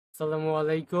আসসালামু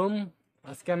আলাইকুম।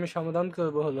 আজকে আমি সমাধান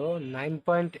করব হলো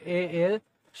 9.a এর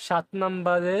 7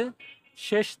 নম্বরের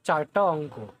শেষ 4টা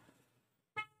অঙ্ক।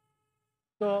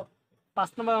 তো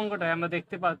 5 নম্বর অঙ্কটায় আমরা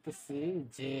দেখতে পাচ্ছি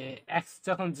যে x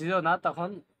যখন 0 না তখন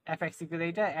f(x)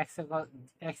 এইটা x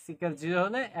 = 0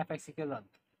 হলে f(x) 1।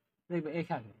 দেখবে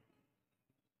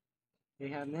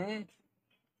এখানে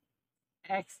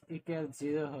x =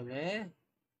 0 হলে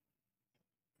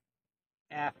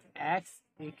f(x)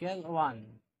 = 1।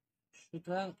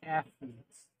 সুতরাং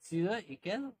f(0) =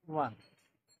 1।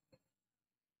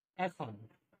 এখন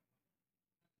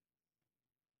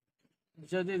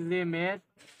যদি লিমিট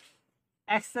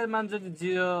x এর মান যদি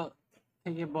 0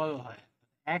 থেকে বড় হয়,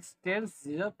 x tense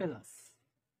 0 plus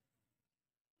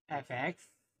fx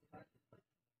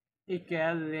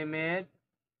equal limit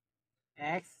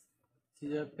x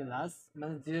 0 plus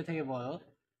মানে 0 থেকে বড়,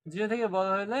 0 থেকে বড়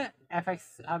হলে fx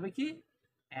হবে কি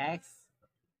x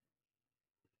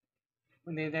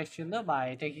নির্দেশিত, বা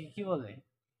এটাকে কি বলে,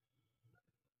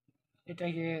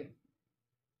 এটাকে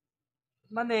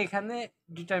মানে এখানে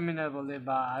ডিটারমিনার বলে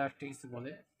বা আর একটা কিছু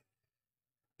বলে।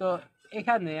 তো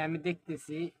এখানে আমি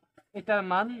দেখতেছি এটার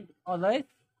মান অলওয়েজ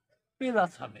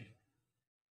প্লাস হবে।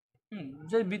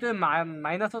 যদি ভিতরে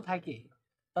মাইনাসও থাকে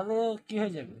তাহলে কি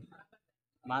হয়ে যাবে,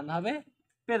 মান হবে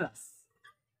প্লাস।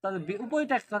 তাহলে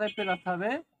উপরটা কথায় প্লাস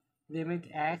হবে, লিমিট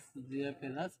x 0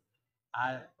 প্লাস,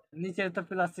 আর নিচের তো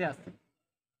প্লাসই আছে,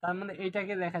 তার মানে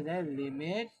এইটাকে লেখা যায়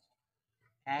লিমিট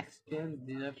x টেন্স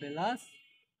 0 প্লাস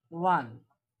 1।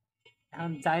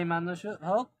 এখন যাই মানুষ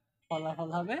হোক ফলাফল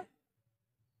হবে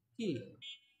কি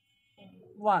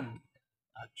 1।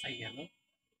 আচ্ছা গেল।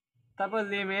 তারপর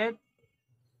limit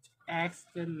x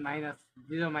tense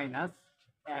 0 minus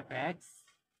fx,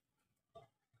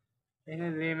 এখানে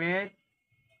লিমিট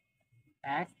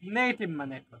x নেগেটিভ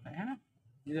মানে এক কথা, হ্যাঁ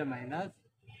 0 মাইনাস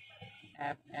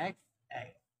fx x।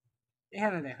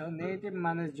 এখানে দেখো নেগেটিভ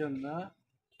মানের জন্য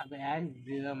হবে x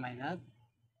 0 মাইনাস,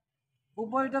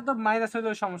 উপরেটা তো মাইনাস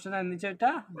হলেও সমস্যা নাই, নিচেরটা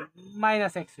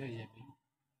মাইনাস x হয়ে যাবে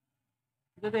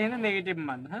যদি এখানে নেগেটিভ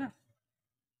মান, হ্যাঁ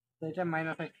তো এটা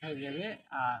মাইনাস x হয়ে যাবে।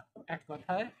 আর এক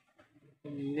কথায়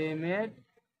লিমিট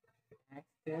x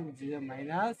 0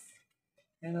 মাইনাস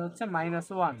এটা হচ্ছে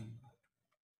 -1,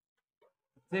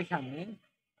 যেখানে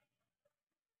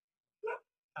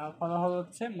ফলাফল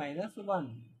হচ্ছে -1।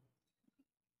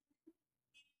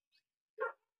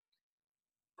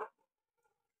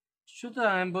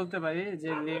 সুতরাং আমি বলতে পারি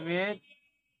যে limit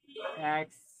x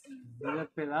 0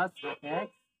 plus fx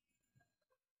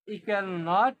equal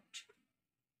not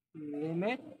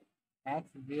limit x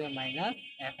 0 minus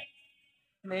fx।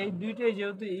 এই দুইটাই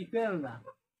যেহেতু ইকুয়াল না,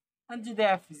 যদি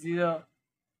f0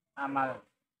 আমার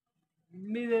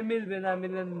মিলবে না,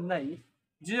 মিলে নাই,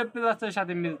 0 প্লাসের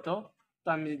সাথে মিলতো তো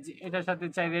আমি এটার সাথে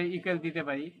চাইলে ইকুয়াল দিতে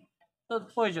পারি, তো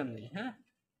প্রয়োজন নেই। হ্যাঁ,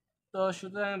 তো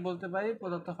সুতরাং আমি বলতে পারি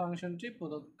প্রদত্ত ফাংশনটি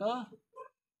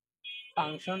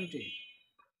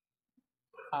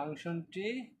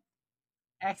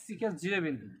x = 0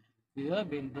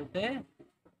 বিন্দুতে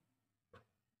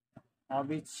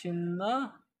অবিচ্ছিন্ন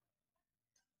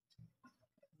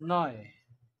নয়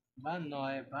বা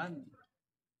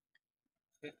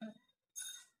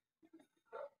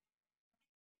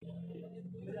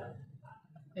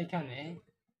এখানে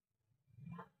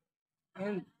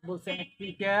বলছে x =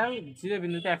 0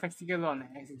 বিন্দুতে fx = 1,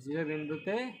 x 0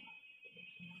 বিন্দুতে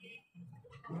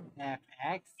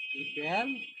fx =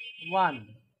 1।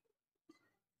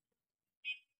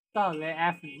 তাহলে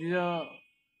f0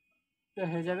 তো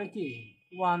হয়ে যাবে কি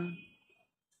 1।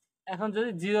 এখন যদি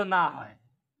 0 না হয়,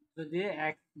 যদি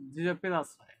x 0 প্লাস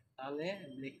হয়, তাহলে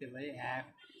লিখতে পারি f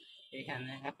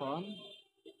এখানে এখন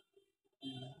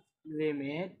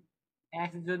লিমিট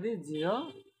x যদি 0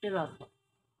 প্লাস হয়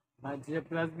বা 0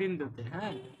 প্লাস বিন্দুতে,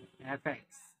 হ্যাঁ fx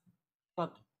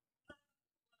কত,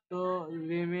 তো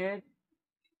লিমিট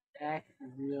x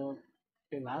 0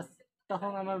 প্লাস,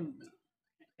 তখন আমার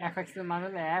fx এর মান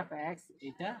হলো fx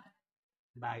এটা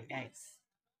বাই x,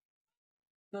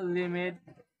 তো লিমিট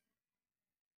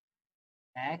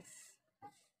x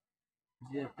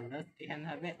 0 প্লাস এখানে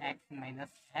হবে x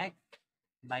minus x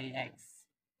by x।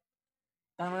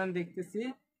 তার মানে দেখতেছি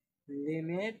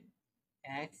লিমিট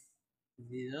x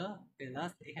 0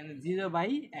 প্লাস এখানে 0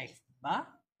 বাই x বা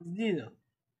 0,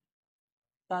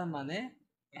 তার মানে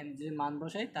এখানে যে মান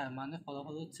বসাই তার মানে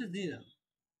ফলাফল হচ্ছে 0।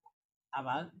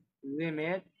 আবার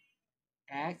লিমিট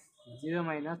x 0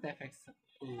 মাইনাস fx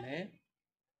করলে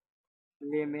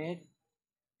লিমিট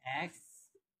x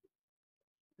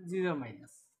 0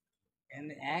 মাইনাস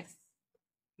এখানে x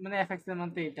মানে fx এর মান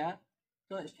তো এটা,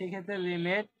 তো সেক্ষেত্রে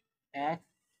লিমিট x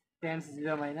টেন্স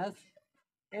 0 মাইনাস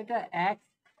এটা x,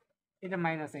 এটা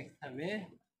 -x হবে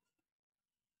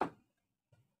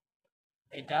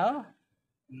এটাও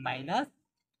মাইনাস,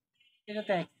 এটা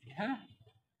তো এক্স, হ্যাঁ,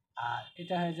 আর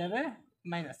এটা হয়ে যাবে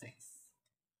মাইনাস এক্স।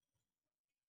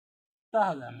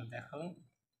 তাহলে আমরা দেখো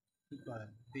কি করে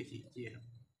দেখি কি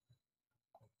হবে।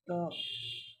 তো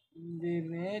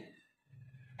লিমিট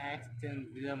x টেন্স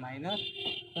 0 মাইনাস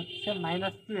হচ্ছে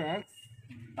মাইনাস 2x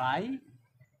বাই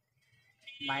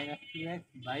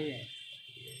x,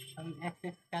 আমি x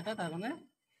কাটা, তার মানে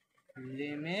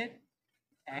লিমিট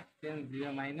x টেন্স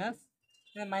 0 মাইনাস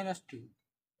 -2,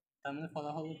 তার মানে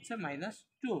ফলাফল হচ্ছে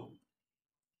 -2।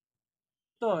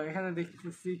 তো এখানে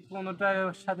দেখতেছি কোনোটার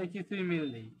সাথে কিছুই মিল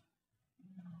নেই,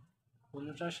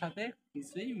 কোনোটার সাথে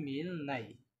কিছুই মিল নাই।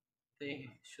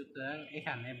 সুতরাং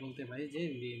এখানে বলতে পারি যে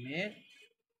limit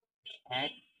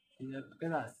x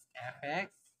plus fx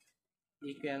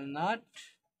equal not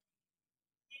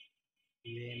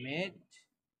limit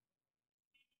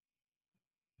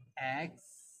x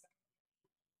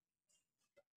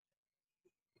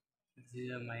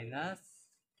 0 minus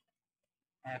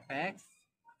fx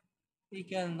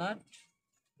equal not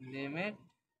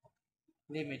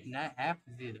limit না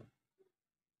f0,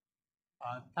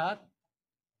 অর্থাৎ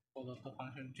প্রদত্ত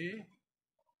ফাংশনটি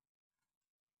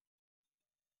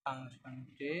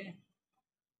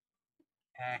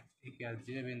x ইকুয়াল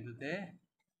 0 বিন্দুতে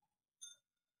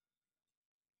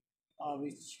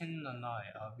অবিচ্ছিন্ন নয়,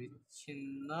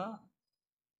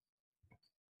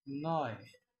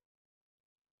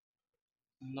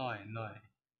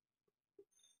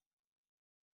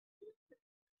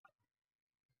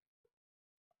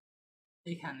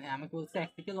 এখানে আমি বলছি x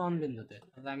ইকুয়াল 1 বিন্দুতে,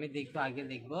 তাহলে আমি দেখবো, আগে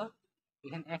দেখবো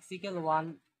এখানে x ইকুয়াল 1,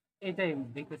 এটাই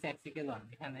দেখতেছি x ইকুয়াল 1,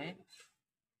 এখানে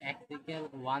x ইকুয়াল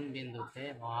 1 বিন্দুতে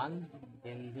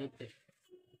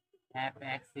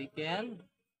fx ইকুয়াল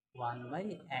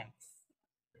 1/x,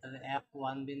 তাহলে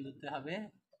f1 বিন্দুতে হবে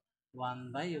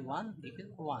 1/1 ইকুয়াল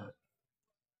 1।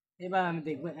 এবার আমি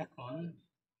দেখবো এখন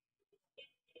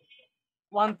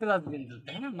 1 প্লাস বিন্দুতে,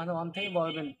 হ্যাঁ, মানে 1 থেকে বড়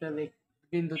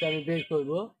বিন্দুতে আমি বের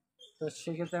করবো। তো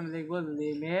সেক্ষেত্রে আমি লিখবো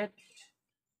লিমিট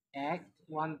x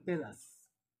 1 প্লাস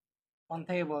 1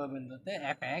 থেকে বড় বিন্দুতে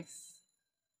fx,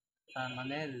 তার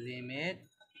মানে লিমিট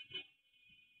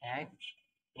x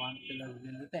 1 প্লাস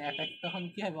বিন্দুতে fx, তখন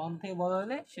কি হবে 1 থেকে বড়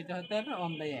হলে সেটা হতে হবে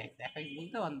 1/x, fx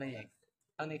বলতে 1/x,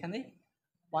 কারণ এখানে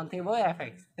 1 থেকে বড়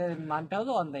fx, এর মানটা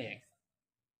হলো 1/x।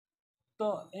 তো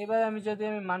এবার আমি যদি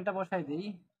মানটা বসাই দিই,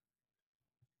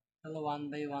 তাহলে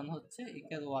 1/1 হচ্ছে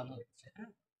ইকুয়াল 1 হচ্ছে,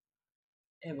 হ্যাঁ,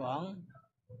 এবং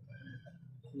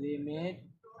লিমিট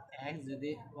x যদি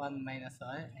 1 মাইনাস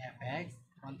হয় fx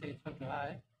 1 থেকে ছোট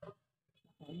হয়,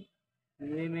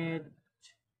 লিমিট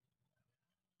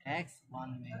x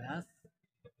 1 মাইনাস,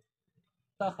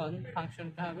 তখন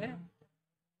ফাংশনটা হবে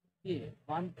কি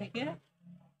 1 থেকে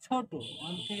ছোট,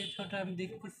 1 থেকে ছোট আমি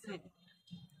দেখতেছি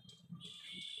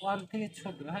 1 থেকে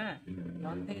ছোট, হ্যাঁ,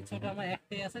 1 থেকে ছোট আমার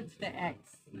একটাই আছে, যেটা x,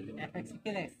 fx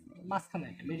ইকুয়াল x, মাঝখানে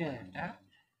মিডল একটা।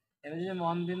 এবার যদি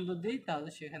 1 বিন্দু দিই তাহলে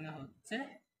সেখানে হচ্ছে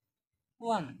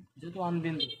 1, যেহেতু 1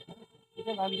 বিন্দু,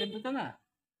 এটা 1 বিন্দুতে না,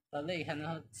 তাহলে এখানে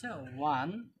হচ্ছে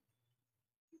 1,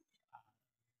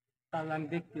 তাহলে আমি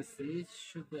দেখতেছি,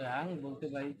 সুতরাং বলতে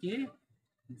পারি কি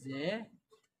যে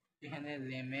এখানে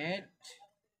লিমিট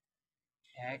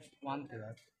x 1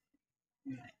 প্লাস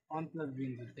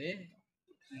বিন্দুতে,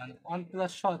 মানে 1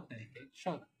 plus short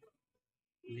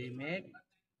limit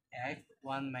x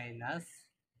 1 minus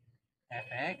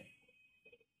fx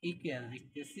equal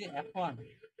লিখতেছি f1,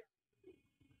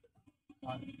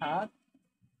 অর্থাৎ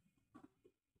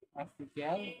x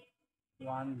ইকুয়াল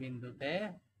 1 বিন্দুতে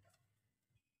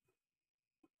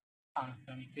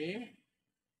ফাংশনটি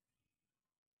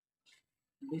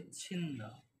বিচ্ছিন্ন।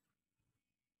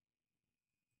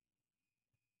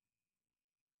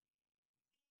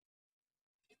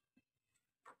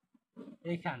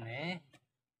 এখানে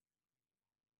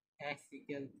x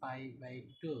ইকুয়াল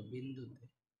 5/2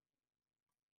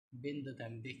 বিন্দুতে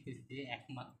আমি দেখতেছি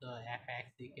একমাত্র fx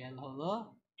ইকুয়াল হলো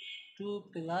 2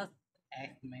 প্লাস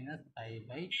x মাইনাস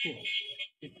 5/2,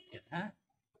 হ্যাঁ,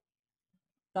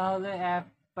 তাহলে f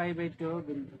 5/2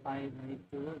 বিন্দু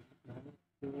 5/2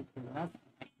 2 প্লাস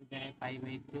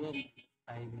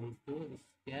x/5/2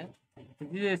 স্কয়ার,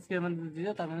 0 স্কয়ার মানে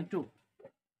 0, তার মানে 2।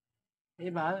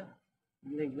 এবার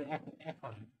লিখবো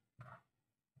এখন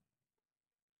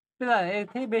প্রায় এর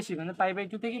থেকে বেশি, মানে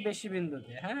π/2 থেকে বেশি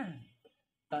বিন্দুতে, হ্যাঁ,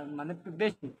 তার মানে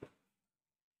বেশি।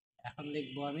 এখন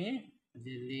লিখবো আমি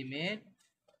যে লিমিট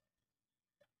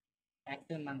x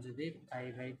এর মান যদি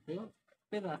π/2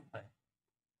 প্লাস হয়,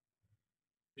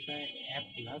 এটা f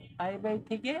প্লাস π/2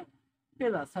 থেকে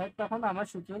প্লাস হয়, তখন আমার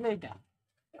সূত্র হলো এটা,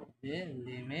 যে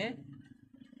লিমিট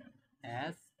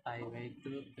s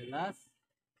π/2 প্লাস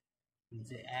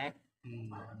যে x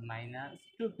minus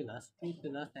 2 plus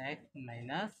x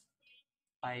minus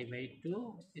pi by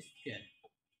 2 square.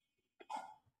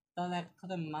 তাহলে এক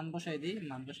কথা মান বসাই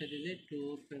দিলে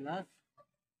 2 plus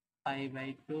pi by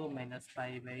 2 minus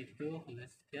pi by 2 whole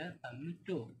square তাহলে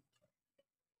 2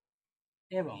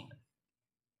 এবং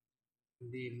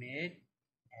limit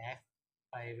x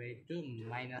pi by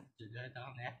 2 minus 2 হয়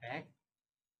তখন fx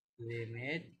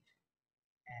limit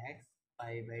x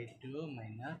pi by 2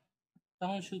 minus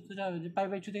তখন সূত্রটা হবে যে pi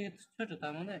by 2 থেকে ছোট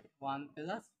তার মানে 1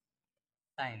 plus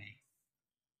sin x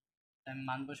আমি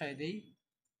মান বসাই দেই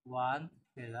 1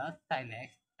 plus sin x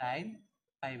sin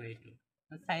pi by 2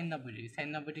 sin 90 degree sin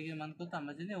 90 ডিগ্রির মান কত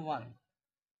আমরা জানি 1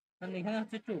 তাহলে এখানে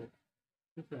হচ্ছে 2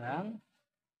 সুতরাং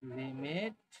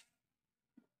limit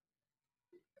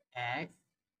x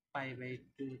pi by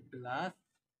 2 plus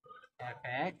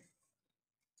fx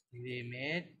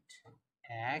limit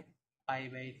x pi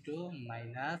by 2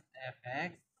 minus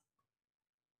fx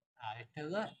আর এটা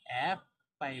হলো f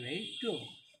pi by 2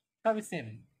 সবই সেম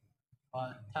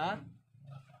অর্থাৎ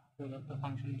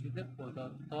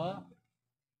প্রদত্ত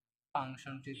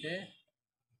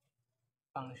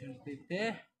ফাংশনটিতে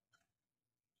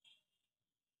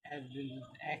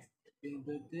x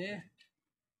বিন্দুতে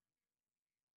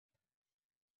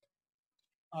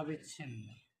অবিচ্ছিন্ন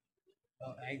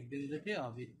x বিন্দুটি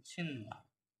অবিচ্ছিন্ন